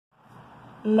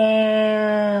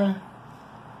Man,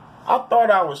 I thought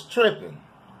I was tripping.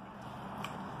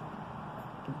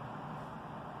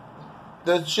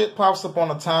 The shit pops up on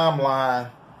the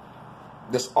timeline.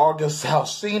 This August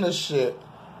Alsina shit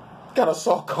got a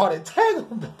song called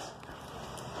Entanglement.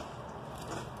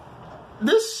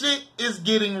 This shit is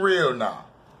getting real now.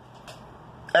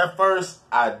 At first,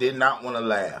 I did not want to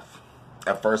laugh.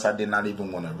 At first, I did not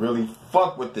even want to really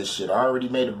fuck with this shit. I already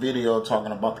made a video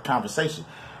talking about the conversation.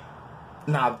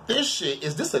 Now, this shit,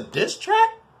 is this a diss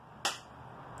track?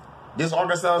 This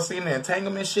August Alsina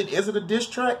Entanglement shit, is it a diss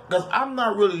track? Because I'm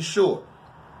not really sure.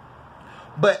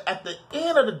 But at the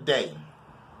end of the day,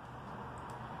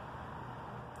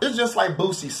 it's just like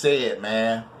Boosie said,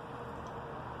 man.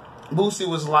 Boosie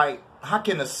was like, how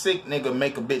can a sick nigga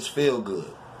make a bitch feel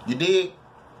good? You dig?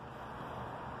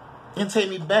 And take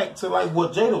me back to like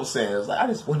what Jada was saying. It was like, I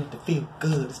just wanted to feel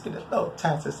good. It's been a long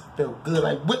time since I felt good.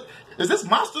 Like, what? Is this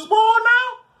Monsters Ball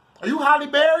now? Are you Holly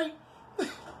Berry?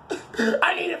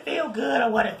 I need to feel good. I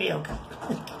want to feel good.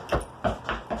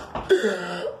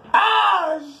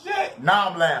 Oh, shit. Now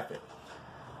I'm laughing.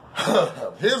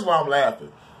 Here's why I'm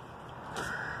laughing.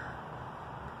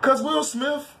 Because Will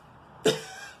Smith, you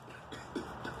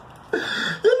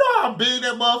know how big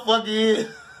that motherfucker is?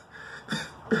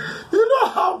 You know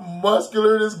how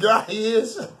muscular this guy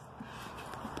is?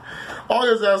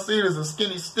 August Alsina is a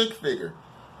skinny stick figure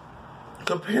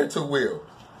compared to Will.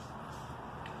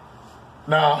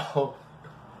 Now,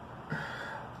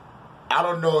 I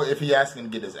don't know if he asking to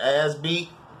get his ass beat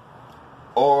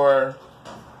or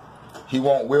he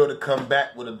want Will to come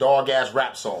back with a dog-ass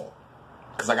rap song.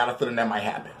 Because I got a feeling that might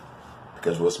happen.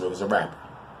 Because Will Smith is a rapper.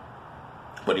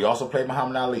 But he also played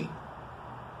Muhammad Ali.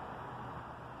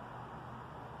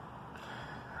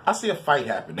 I see a fight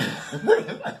happening.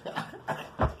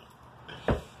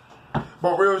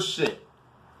 But real shit.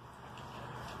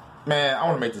 Man, I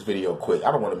want to make this video quick.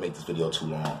 I don't want to make this video too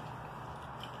long.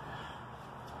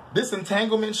 This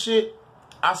entanglement shit,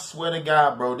 I swear to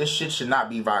God, bro, this shit should not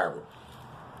be viral.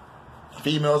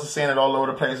 Females are saying it all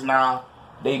over the place now.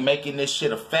 They making this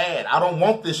shit a fad. I don't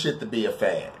want this shit to be a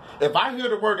fad. If I hear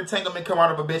the word entanglement come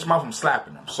out of a bitch mouth, I'm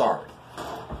slapping them. Sorry.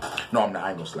 No, I'm not. I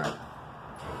ain't gonna slap her.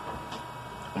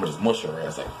 I'm gonna just mush her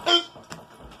ass like,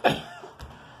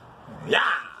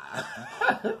 yeah.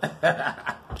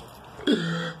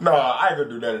 No, I ain't gonna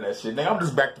do none of that shit, nigga. I'm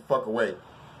just back the fuck away.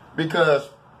 Because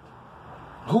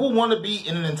who would want to be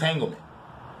in an entanglement?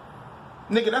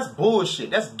 Nigga, that's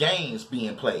bullshit. That's games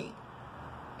being played.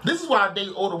 This is why I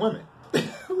date older women. This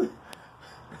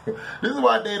is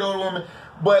why I date older women.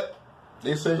 But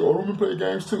they say older women play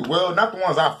games too. Well, not the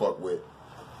ones I fuck with.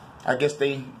 I guess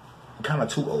they kind of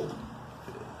too old.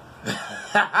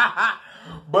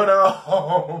 But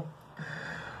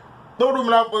those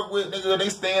women I fuck with, nigga, they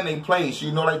stay in their place.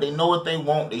 You know, like they know what they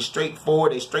want. They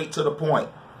straightforward. They straight to the point.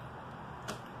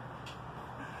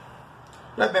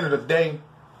 But at the end of the day,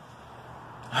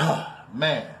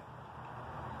 man,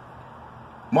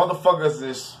 motherfuckers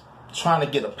is trying to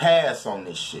get a pass on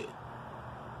this shit.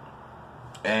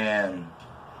 And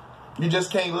you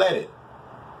just can't let it.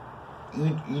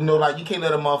 You know, like, you can't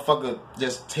let a motherfucker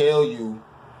just tell you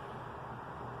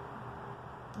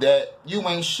that you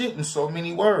ain't shit in so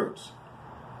many words.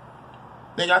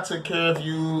 Nigga, I took care of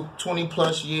you 20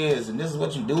 plus years, and this is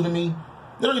what you do to me?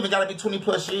 You don't even gotta be 20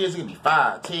 plus years. It can be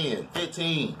 5, 10,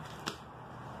 15.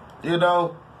 You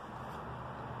know?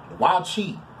 Why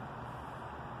cheat?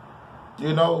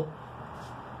 You know?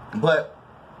 But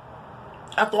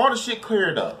after all the shit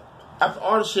cleared up, after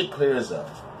all the shit clears up,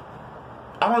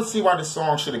 I don't see why this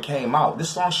song should have came out. This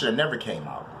song should have never came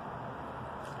out.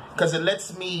 Because it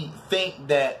lets me think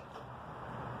that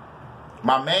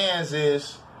my mans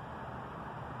is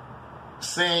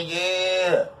saying,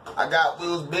 yeah, I got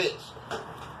Will's bitch.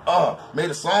 Made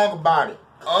a song about it.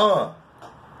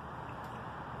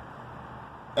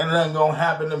 And it ain't gonna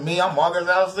happen to me. I'm August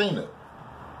Alsina.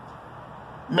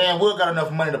 Man, Will got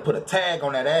enough money to put a tag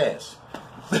on that ass.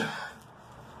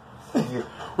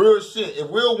 Real shit. If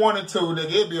Will wanted to,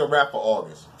 nigga, it'd be a rap for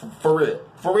August. For real.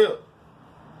 For real.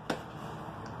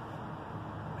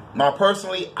 Now,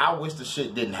 personally, I wish the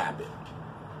shit didn't happen.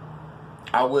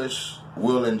 I wish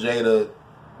Will and Jada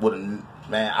would have...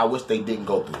 Man, I wish they didn't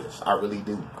go through this. I really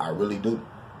do. I really do.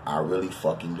 I really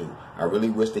fucking do. I really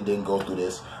wish they didn't go through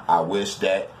this. I wish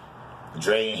that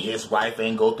Dre and his wife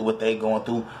ain't go through what they going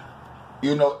through.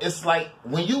 You know, it's like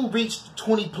when you reach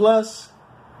 20 plus,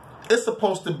 it's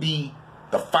supposed to be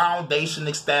the foundation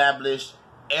established,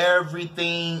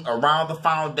 everything around the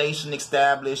foundation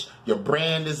established, your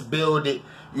brand is built, you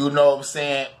know what I'm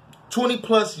saying? 20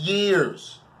 plus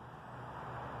years.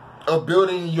 of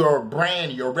building your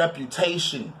brand, your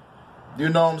reputation. You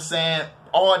know what I'm saying?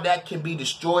 All that can be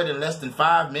destroyed in less than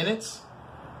 5 minutes.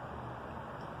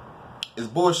 It's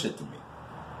bullshit to me.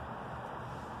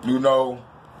 You know,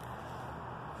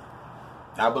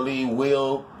 I believe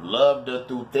Will loved her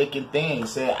through thick and thin. He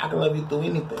said, I can love you through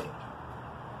anything.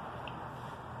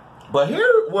 But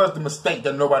here was the mistake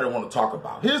that nobody want to talk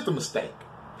about. Here's the mistake.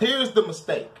 Here's the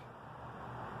mistake.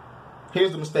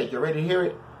 Here's the mistake. You ready to hear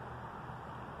it?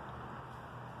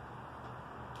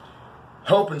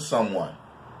 Helping someone.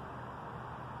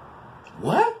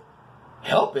 What?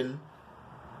 Helping?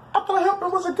 I thought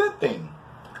helping was a good thing.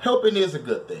 Helping is a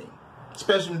good thing.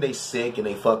 Especially when they sick and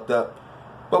they fucked up.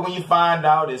 But when you find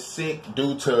out it's sick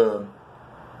due to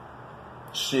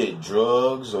shit,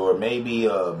 drugs or maybe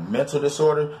a mental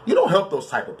disorder, you don't help those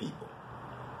type of people.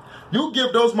 You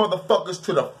give those motherfuckers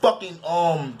to the fucking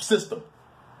system.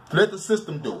 Let the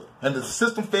system do it. And if the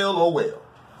system fail, oh well.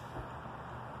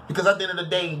 Because at the end of the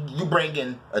day, you bring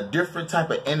in a different type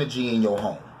of energy in your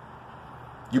home.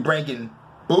 You bring in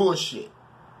bullshit,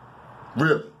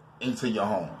 really, into your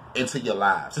home, into your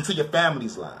lives, into your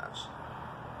family's lives.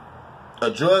 A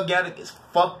drug addict is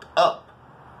fucked up.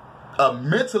 A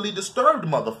mentally disturbed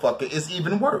motherfucker is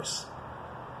even worse.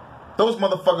 Those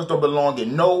motherfuckers don't belong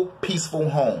in no peaceful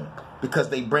home because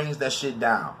they brings that shit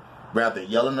down. Rather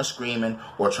yelling or screaming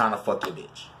or trying to fuck your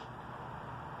bitch.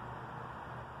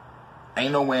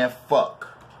 Ain't no way in fuck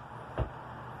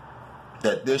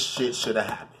that this shit should have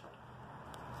happened.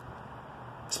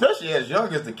 Especially as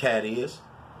young as the cat is.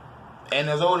 And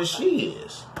as old as she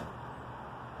is.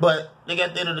 But like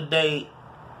at the end of the day,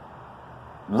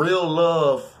 real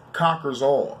love conquers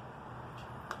all.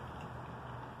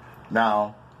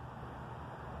 Now,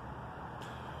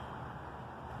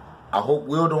 I hope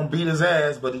Will don't beat his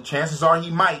ass, but the chances are he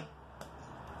might.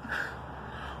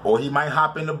 Or he might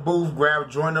hop in the booth, grab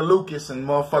Joyner Lucas, and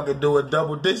motherfucker do a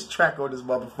double diss track on this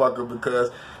motherfucker because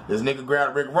this nigga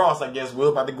grabbed Rick Ross. I guess Will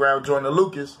about to grab Joyner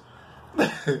Lucas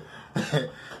and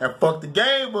fuck the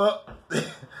game up.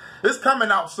 It's coming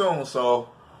out soon, so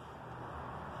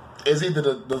it's either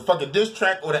the fucking diss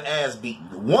track or the ass beating.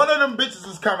 One of them bitches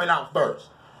is coming out first.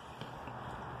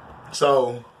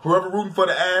 So whoever rooting for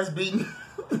the ass beating,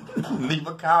 leave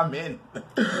a comment.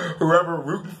 Whoever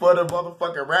rooting for the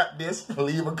motherfucking rap diss,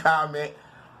 leave a comment.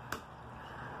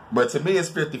 But to me, it's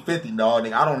 50-50, dog.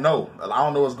 I don't know. I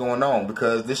don't know what's going on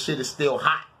because this shit is still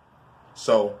hot.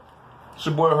 So, it's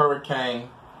your boy Hurricane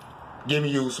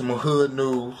giving you some hood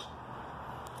news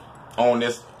on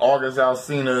this August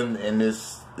Alsina and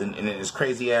this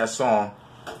crazy ass song.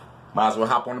 Might as well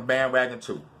hop on the bandwagon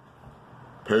too.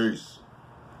 Peace.